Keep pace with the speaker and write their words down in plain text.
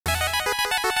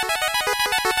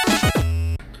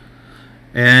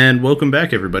And welcome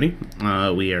back, everybody.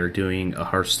 We are doing a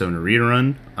Hearthstone arena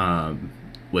run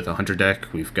with a Hunter deck.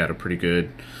 We've got a pretty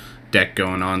good deck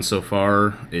going on so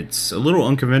far. It's a little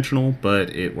unconventional,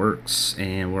 but it works,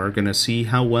 and we're going to see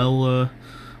how well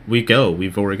we go.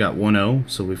 We've already got 1-0,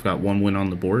 so we've got one win on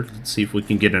the board. Let's see if we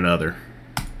can get another.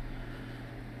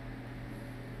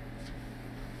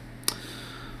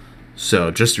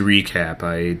 So, just to recap,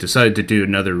 I decided to do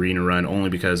another arena run only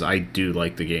because I do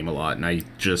like the game a lot, and I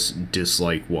just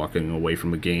dislike walking away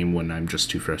from a game when I'm just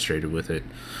too frustrated with it.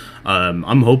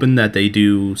 I'm hoping that they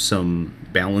do some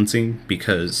balancing,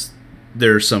 because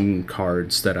there are some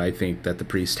cards that I think that the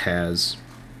Priest has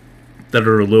that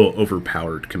are a little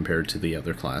overpowered compared to the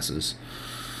other classes.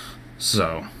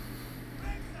 So,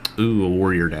 ooh, a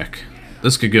Warrior deck.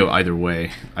 This could go either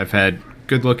way. I've had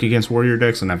good luck against Warrior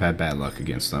decks, and I've had bad luck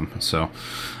against them. So,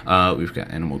 we've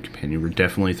got Animal Companion. We're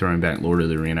definitely throwing back Lord of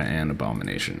the Arena and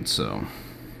Abomination. So,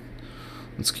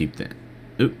 let's keep that.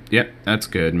 Oop, yep, that's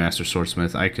good. Master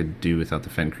Swordsmith. I could do without the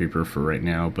Fen Creeper for right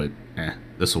now, but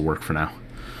this will work for now.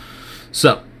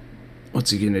 So,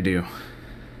 what's he gonna do?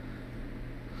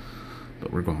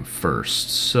 But we're going first,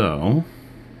 so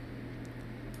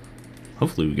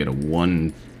hopefully we get a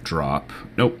 1-drop.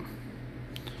 Nope.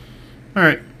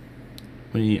 Alright.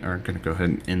 We are going to go ahead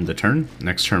and end the turn.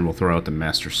 Next turn we'll throw out the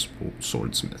Master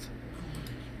Swordsmith.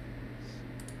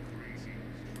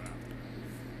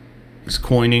 He's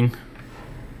coining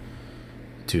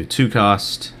to a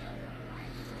 2-cost.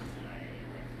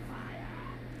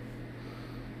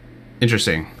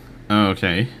 Interesting.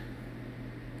 Okay.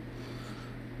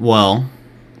 Well,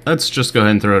 let's just go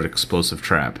ahead and throw out Explosive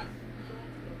Trap.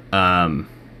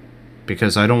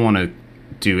 Because I don't want to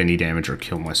do any damage or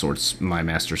kill my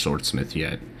Master Swordsmith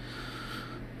yet.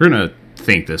 We're gonna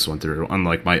think this one through,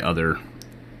 unlike my other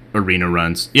arena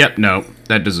runs. Yep, no,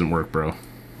 that doesn't work, bro.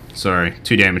 Sorry,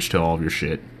 2 damage to all of your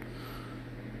shit.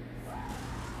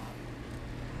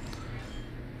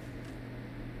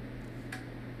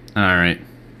 Alright.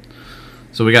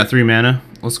 So we got 3 mana.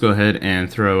 Let's go ahead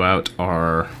and throw out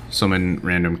our Summon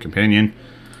Random Companion.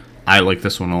 I like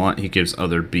this one a lot. He gives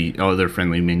other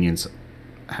friendly minions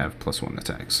have +1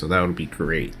 attack, so that would be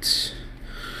great.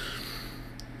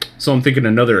 So I'm thinking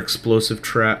another Explosive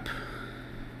Trap.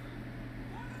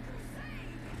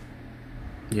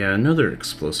 Yeah, another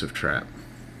Explosive Trap.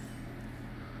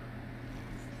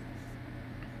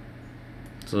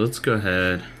 So let's go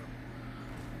ahead.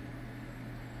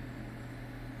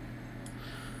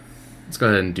 Let's go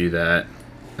ahead and do that,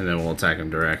 and then we'll attack him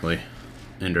directly.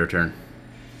 End our turn.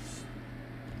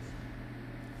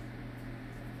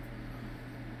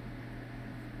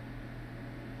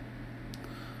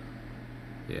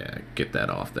 Yeah, get that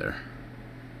off there.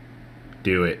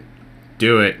 Do it.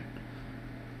 Do it.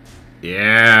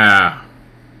 Yeah.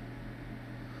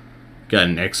 Got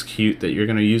an execute that you're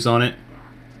going to use on it?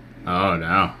 Oh,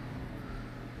 no.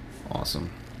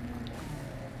 Awesome.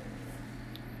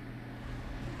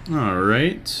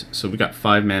 Alright, so we got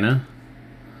 5 mana.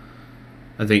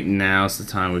 I think now's the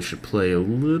time we should play a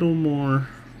little more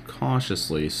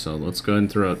cautiously. So let's go ahead and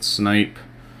throw out Snipe.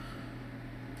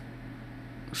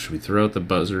 Should we throw out the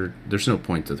Buzzard? There's no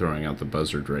point to throwing out the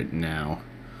Buzzard right now.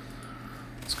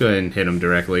 Let's go ahead and hit him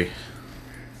directly.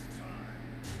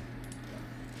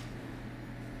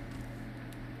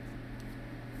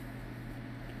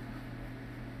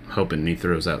 Hoping he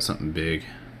throws out something big.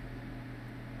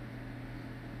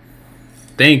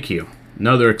 Thank you.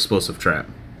 Another Explosive Trap.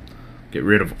 Get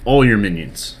rid of all your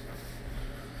minions.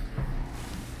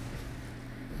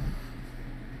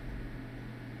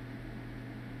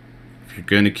 If you're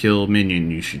going to kill a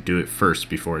minion, you should do it first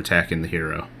before attacking the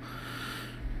hero.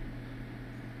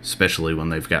 Especially when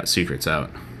they've got secrets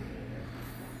out.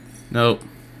 Nope.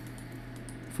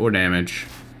 4 damage.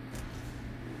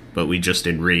 But we just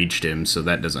enraged him, so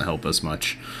that doesn't help us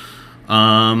much.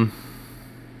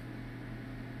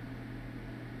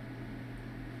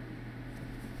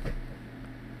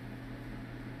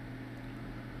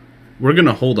 We're going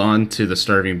to hold on to the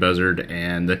Starving Buzzard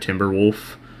and the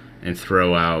Timberwolf and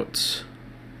throw out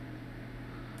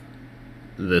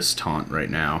this taunt right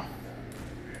now.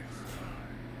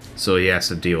 So he has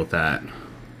to deal with that.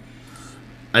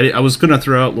 I was going to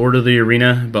throw out Lord of the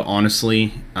Arena, but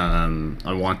honestly,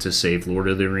 I want to save Lord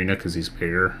of the Arena because he's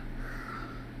bigger.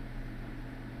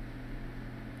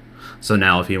 So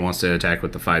now if he wants to attack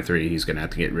with the 5/3, he's going to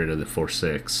have to get rid of the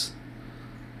 4/6.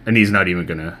 And he's not even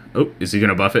going to... Oh, is he going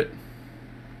to buff it?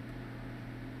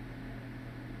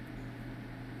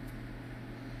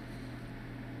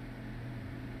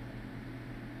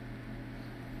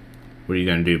 What are you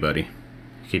going to do, buddy?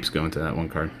 He keeps going to that one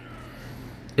card.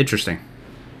 Interesting.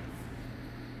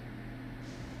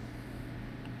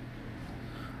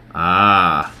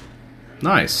 Ah.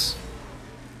 Nice.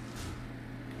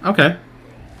 Okay.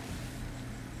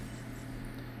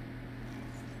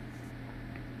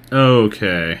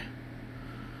 Okay.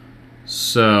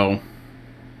 So...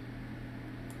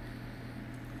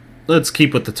 let's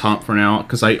keep with the taunt for now,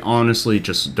 because I honestly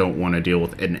just don't want to deal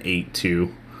with an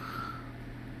 8-2.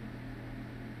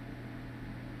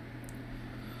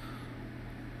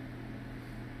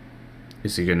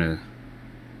 Is he gonna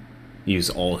use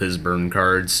all his burn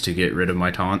cards to get rid of my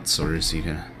taunts, or is he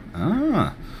gonna...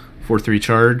 ah, 4-3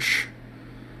 charge.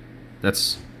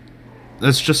 That's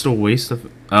just a waste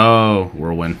of... oh,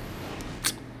 whirlwind.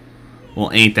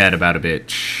 Well, ain't that about a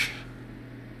bitch.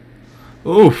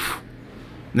 Oof.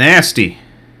 Nasty.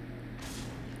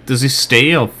 Does he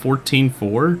stay a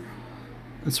 14-4?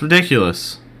 That's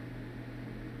ridiculous.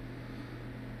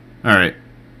 Alright.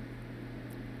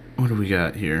 What do we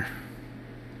got here?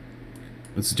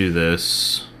 Let's do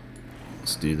this.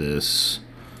 Let's do this.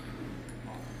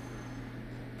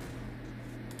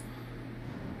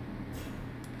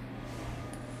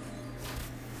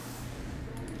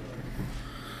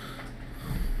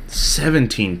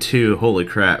 $17-2. Holy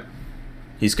crap.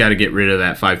 He's got to get rid of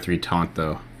that 5-3 taunt,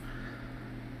 though.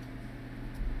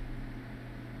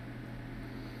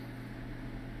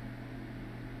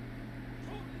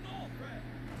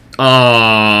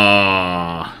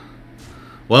 Ah.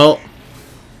 Well,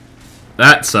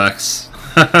 that sucks.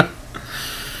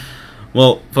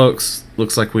 Well, folks,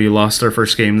 looks like we lost our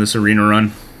first game this arena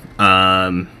run.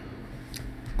 I'll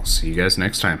see you guys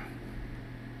next time.